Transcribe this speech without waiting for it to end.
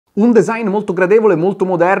Un design molto gradevole, molto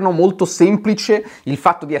moderno, molto semplice. Il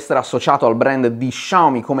fatto di essere associato al brand di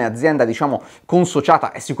Xiaomi come azienda, diciamo,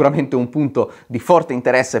 consociata è sicuramente un punto di forte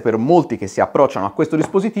interesse per molti che si approcciano a questo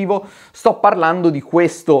dispositivo. Sto parlando di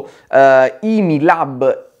questo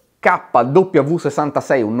Imilab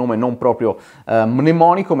KW66, un nome non proprio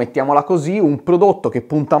mnemonico, mettiamola così, un prodotto che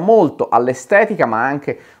punta molto all'estetica ma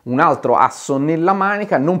anche un altro asso nella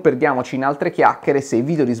manica. Non perdiamoci in altre chiacchiere. Se i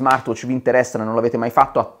video di smartwatch vi interessano e non l'avete mai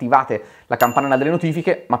fatto, attivate la campanella delle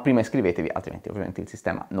notifiche, ma prima iscrivetevi, altrimenti ovviamente il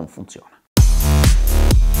sistema non funziona.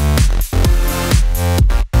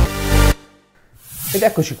 Ed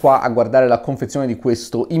eccoci qua a guardare la confezione di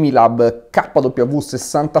questo Imilab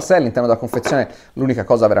KW66. All'interno della confezione l'unica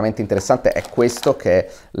cosa veramente interessante è questo, che è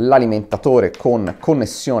l'alimentatore con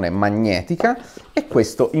connessione magnetica, e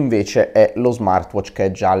questo invece è lo smartwatch che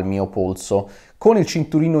è già al mio polso, con il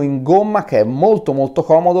cinturino in gomma che è molto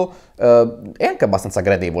comodo e anche abbastanza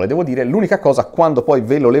gradevole, devo dire. L'unica cosa, quando poi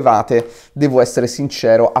ve lo levate, devo essere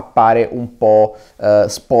sincero, appare un po'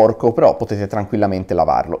 sporco, però potete tranquillamente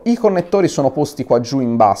lavarlo. I connettori sono posti qua giù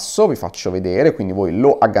in basso, vi faccio vedere, quindi voi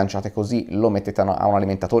lo agganciate così, lo mettete a un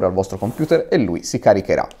alimentatore al vostro computer e lui si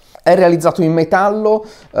caricherà. È realizzato in metallo,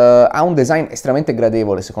 ha un design estremamente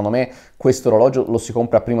gradevole. Secondo me questo orologio lo si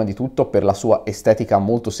compra prima di tutto per la sua estetica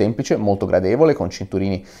molto semplice, molto gradevole, con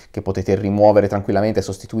cinturini che potete rimuovere tranquillamente e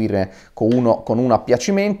sostituire con uno a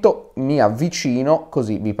piacimento. Mi avvicino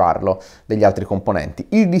così vi parlo degli altri componenti.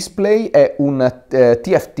 Il display è un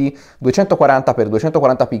TFT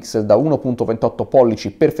 240x240 pixel da 1.28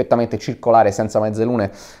 pollici, perfettamente circolare, senza mezze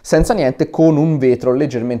lune, senza niente, con un vetro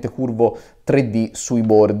leggermente curvo 3D sui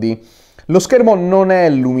bordi. Lo schermo non è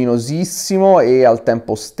luminosissimo e al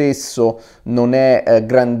tempo stesso non è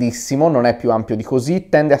grandissimo, non è più ampio di così,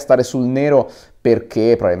 tende a stare sul nero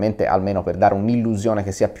perché probabilmente, almeno per dare un'illusione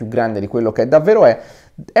che sia più grande di quello che davvero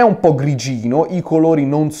è un po' grigino. I colori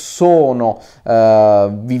non sono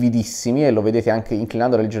vividissimi e lo vedete anche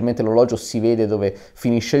inclinando leggermente l'orologio, si vede dove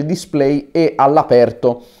finisce il display, e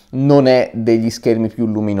all'aperto non è degli schermi più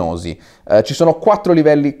luminosi. Ci sono 4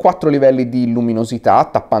 livelli di luminosità.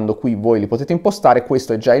 Tappando qui voi li potete impostare.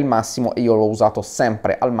 Questo è già il massimo e io l'ho usato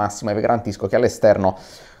sempre al massimo, e vi garantisco che all'esterno,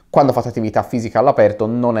 quando fate attività fisica all'aperto,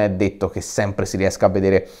 non è detto che sempre si riesca a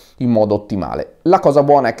vedere in modo ottimale. La cosa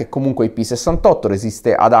buona è che comunque IP68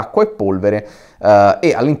 resiste ad acqua e polvere,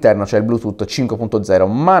 e all'interno c'è il Bluetooth 5.0,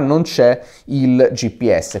 ma non c'è il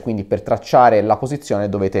GPS, quindi per tracciare la posizione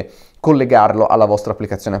dovete collegarlo alla vostra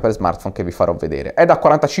applicazione per smartphone che vi farò vedere. È da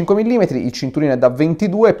 45 mm, il cinturino è da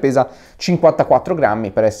 22 e pesa 54 grammi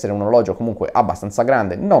per essere un orologio comunque abbastanza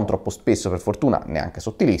grande, non troppo spesso per fortuna, neanche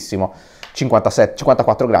sottilissimo.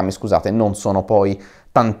 54 grammi, scusate, non sono poi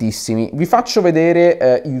tantissimi. Vi faccio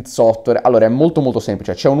vedere il software. Allora, è molto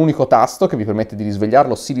semplice. C'è un unico tasto che vi permette di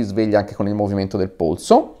risvegliarlo, si risveglia anche con il movimento del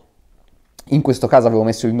polso. In questo caso avevo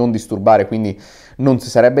messo il non disturbare, quindi non si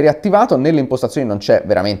sarebbe riattivato. Nelle impostazioni non c'è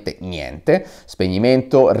veramente niente.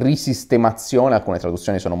 Spegnimento, risistemazione, alcune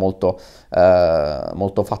traduzioni sono molto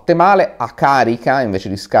fatte male, a carica invece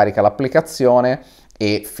di scarica l'applicazione,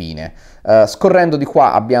 e fine. Scorrendo di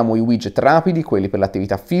qua abbiamo i widget rapidi, quelli per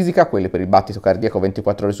l'attività fisica, quelli per il battito cardiaco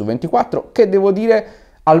 24 ore su 24, che devo dire,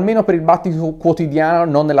 almeno per il battito quotidiano,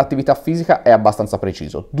 non nell'attività fisica, è abbastanza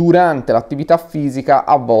preciso. Durante l'attività fisica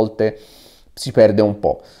a volte si perde un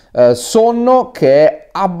po'. Sonno, che è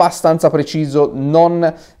abbastanza preciso,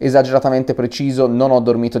 non esageratamente preciso. Non ho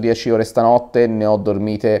dormito 10 ore stanotte, ne ho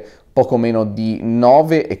dormite poco meno di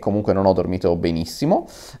 9 e comunque non ho dormito benissimo,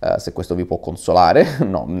 se questo vi può consolare.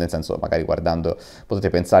 No, nel senso, magari guardando potete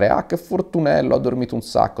pensare: ah, che fortunello, ho dormito un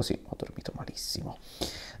sacco. Sì, ho dormito malissimo.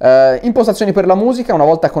 Impostazioni per la musica. Una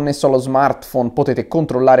volta connesso allo smartphone potete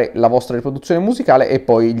controllare la vostra riproduzione musicale e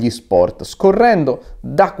poi gli sport. Scorrendo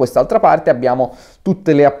da quest'altra parte abbiamo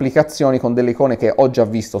tutte le applicazioni con delle icone che ho già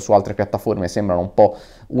visto su altre piattaforme, sembrano un po'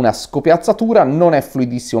 una scopiazzatura. Non è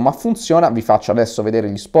fluidissimo ma funziona. Vi faccio adesso vedere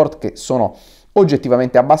gli sport, che sono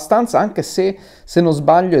oggettivamente abbastanza, anche se non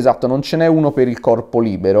sbaglio, esatto, non ce n'è uno per il corpo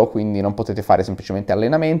libero, quindi non potete fare semplicemente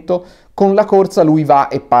allenamento. Con la corsa lui va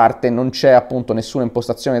e parte, non c'è appunto nessuna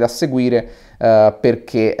impostazione da seguire,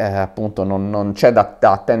 perché appunto non c'è da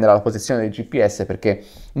attendere alla posizione del GPS, perché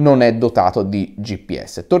non è dotato di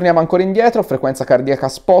GPS. Torniamo ancora indietro: frequenza cardiaca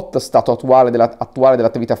spot, stato attuale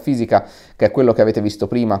dell'attività fisica, che è quello che avete visto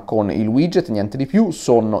prima con il widget, niente di più.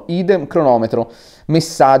 Sonno idem, cronometro,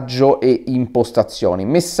 messaggio e impostazioni.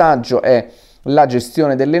 Messaggio è la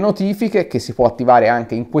gestione delle notifiche, che si può attivare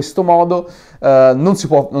anche in questo modo. Non si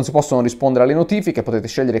possono rispondere alle notifiche, potete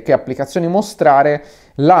scegliere che applicazioni mostrare.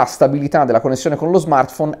 La stabilità della connessione con lo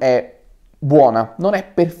smartphone è buona, non è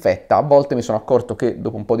perfetta. A volte mi sono accorto che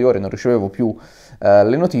dopo un po' di ore non ricevevo più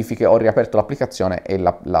le notifiche, ho riaperto l'applicazione e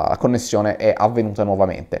la connessione è avvenuta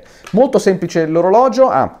nuovamente. Molto semplice l'orologio.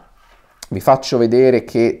 Vi faccio vedere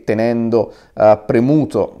che tenendo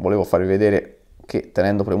premuto, volevo farvi vedere che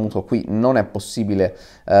tenendo premuto qui non è possibile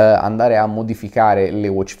andare a modificare le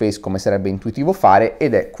watch face come sarebbe intuitivo fare,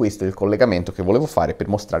 ed è questo il collegamento che volevo fare per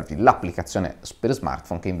mostrarvi l'applicazione per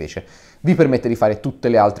smartphone che invece vi permette di fare tutte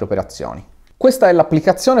le altre operazioni. Questa è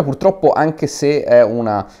l'applicazione, purtroppo anche se è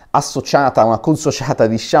una consociata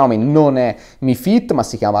di Xiaomi, non è Mi Fit, ma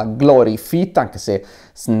si chiama Glory Fit, anche se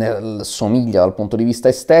somiglia dal punto di vista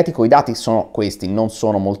estetico. I dati sono questi, non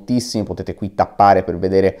sono moltissimi, potete qui tappare per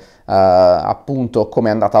vedere appunto come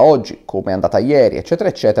è andata oggi, come è andata ieri, eccetera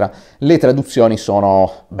eccetera. Le traduzioni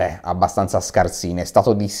sono abbastanza scarsine: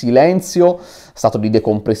 stato di silenzio, stato di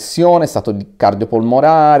decompressione, stato di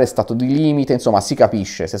cardiopolmonare, stato di limite, insomma si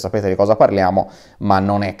capisce se sapete di cosa parliamo, ma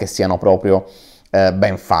non è che siano proprio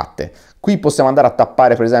ben fatte. Qui possiamo andare a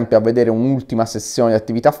tappare per esempio a vedere un'ultima sessione di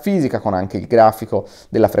attività fisica con anche il grafico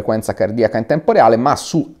della frequenza cardiaca in tempo reale, ma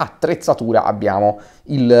su attrezzatura abbiamo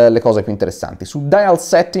le cose più interessanti. Su Dial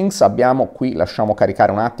Settings abbiamo, qui lasciamo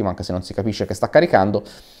caricare un attimo anche se non si capisce che sta caricando,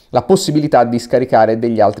 la possibilità di scaricare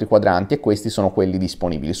degli altri quadranti, e questi sono quelli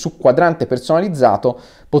disponibili. Su quadrante personalizzato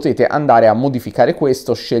potete andare a modificare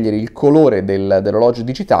questo, scegliere il colore dell'orologio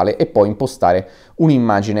digitale e poi impostare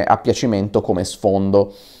un'immagine a piacimento come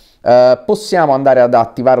sfondo. Possiamo andare ad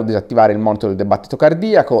attivare o disattivare il monitor del dibattito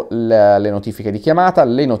cardiaco, le notifiche di chiamata,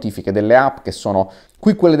 le notifiche delle app, che sono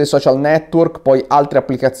qui quelle dei social network, poi altre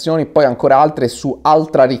applicazioni, poi ancora altre. Su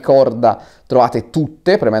Altra Ricorda trovate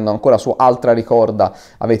tutte, premendo ancora su Altra Ricorda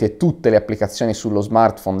avete tutte le applicazioni sullo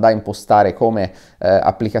smartphone da impostare come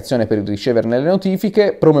applicazione per riceverne le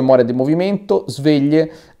notifiche. Promemoria di movimento,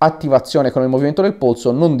 sveglie, attivazione con il movimento del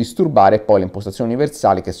polso, non disturbare, poi le impostazioni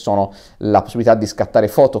universali che sono la possibilità di scattare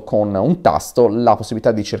foto con un tasto, la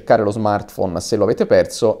possibilità di cercare lo smartphone se lo avete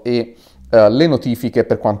perso e le notifiche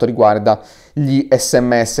per quanto riguarda gli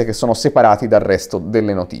SMS che sono separati dal resto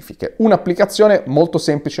delle notifiche. Un'applicazione molto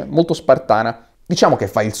semplice, molto spartana, diciamo che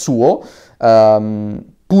fa il suo,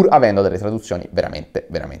 pur avendo delle traduzioni veramente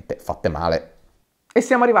fatte male. E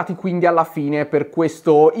siamo arrivati quindi alla fine per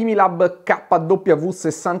questo Imilab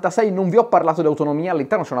KW66. Non vi ho parlato di autonomia,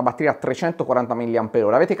 all'interno c'è una batteria a 340 mAh.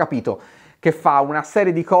 Avete capito che fa una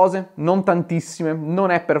serie di cose, non tantissime,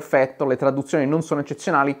 non è perfetto, le traduzioni non sono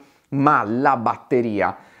eccezionali, ma la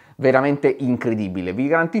batteria veramente incredibile, vi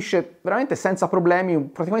garantisce veramente senza problemi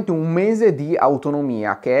praticamente un mese di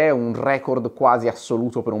autonomia, che è un record quasi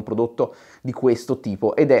assoluto per un prodotto di questo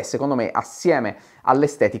tipo, ed è secondo me, assieme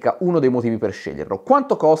all'estetica, uno dei motivi per sceglierlo.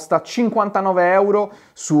 Quanto costa? 59 euro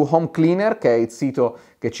su Home Cleaner, che è il sito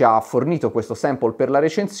che ci ha fornito questo sample per la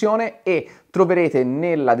recensione, e troverete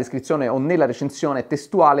nella descrizione o nella recensione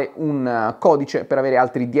testuale un codice per avere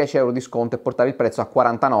altri 10 euro di sconto e portare il prezzo a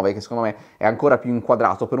 49, che secondo me è ancora più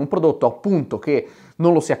inquadrato per un prodotto appunto che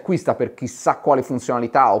non lo si acquista per chissà quale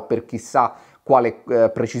funzionalità o per chissà quale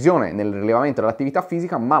precisione nel rilevamento dell'attività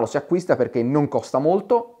fisica, ma lo si acquista perché non costa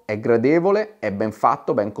molto, è gradevole, è ben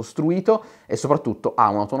fatto, ben costruito e soprattutto ha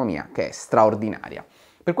un'autonomia che è straordinaria.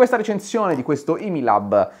 Per questa recensione di questo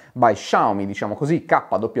Imilab by Xiaomi, diciamo così,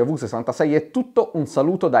 KW66 è tutto. Un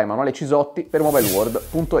saluto da Emanuele Cisotti per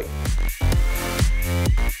mobileworld.it.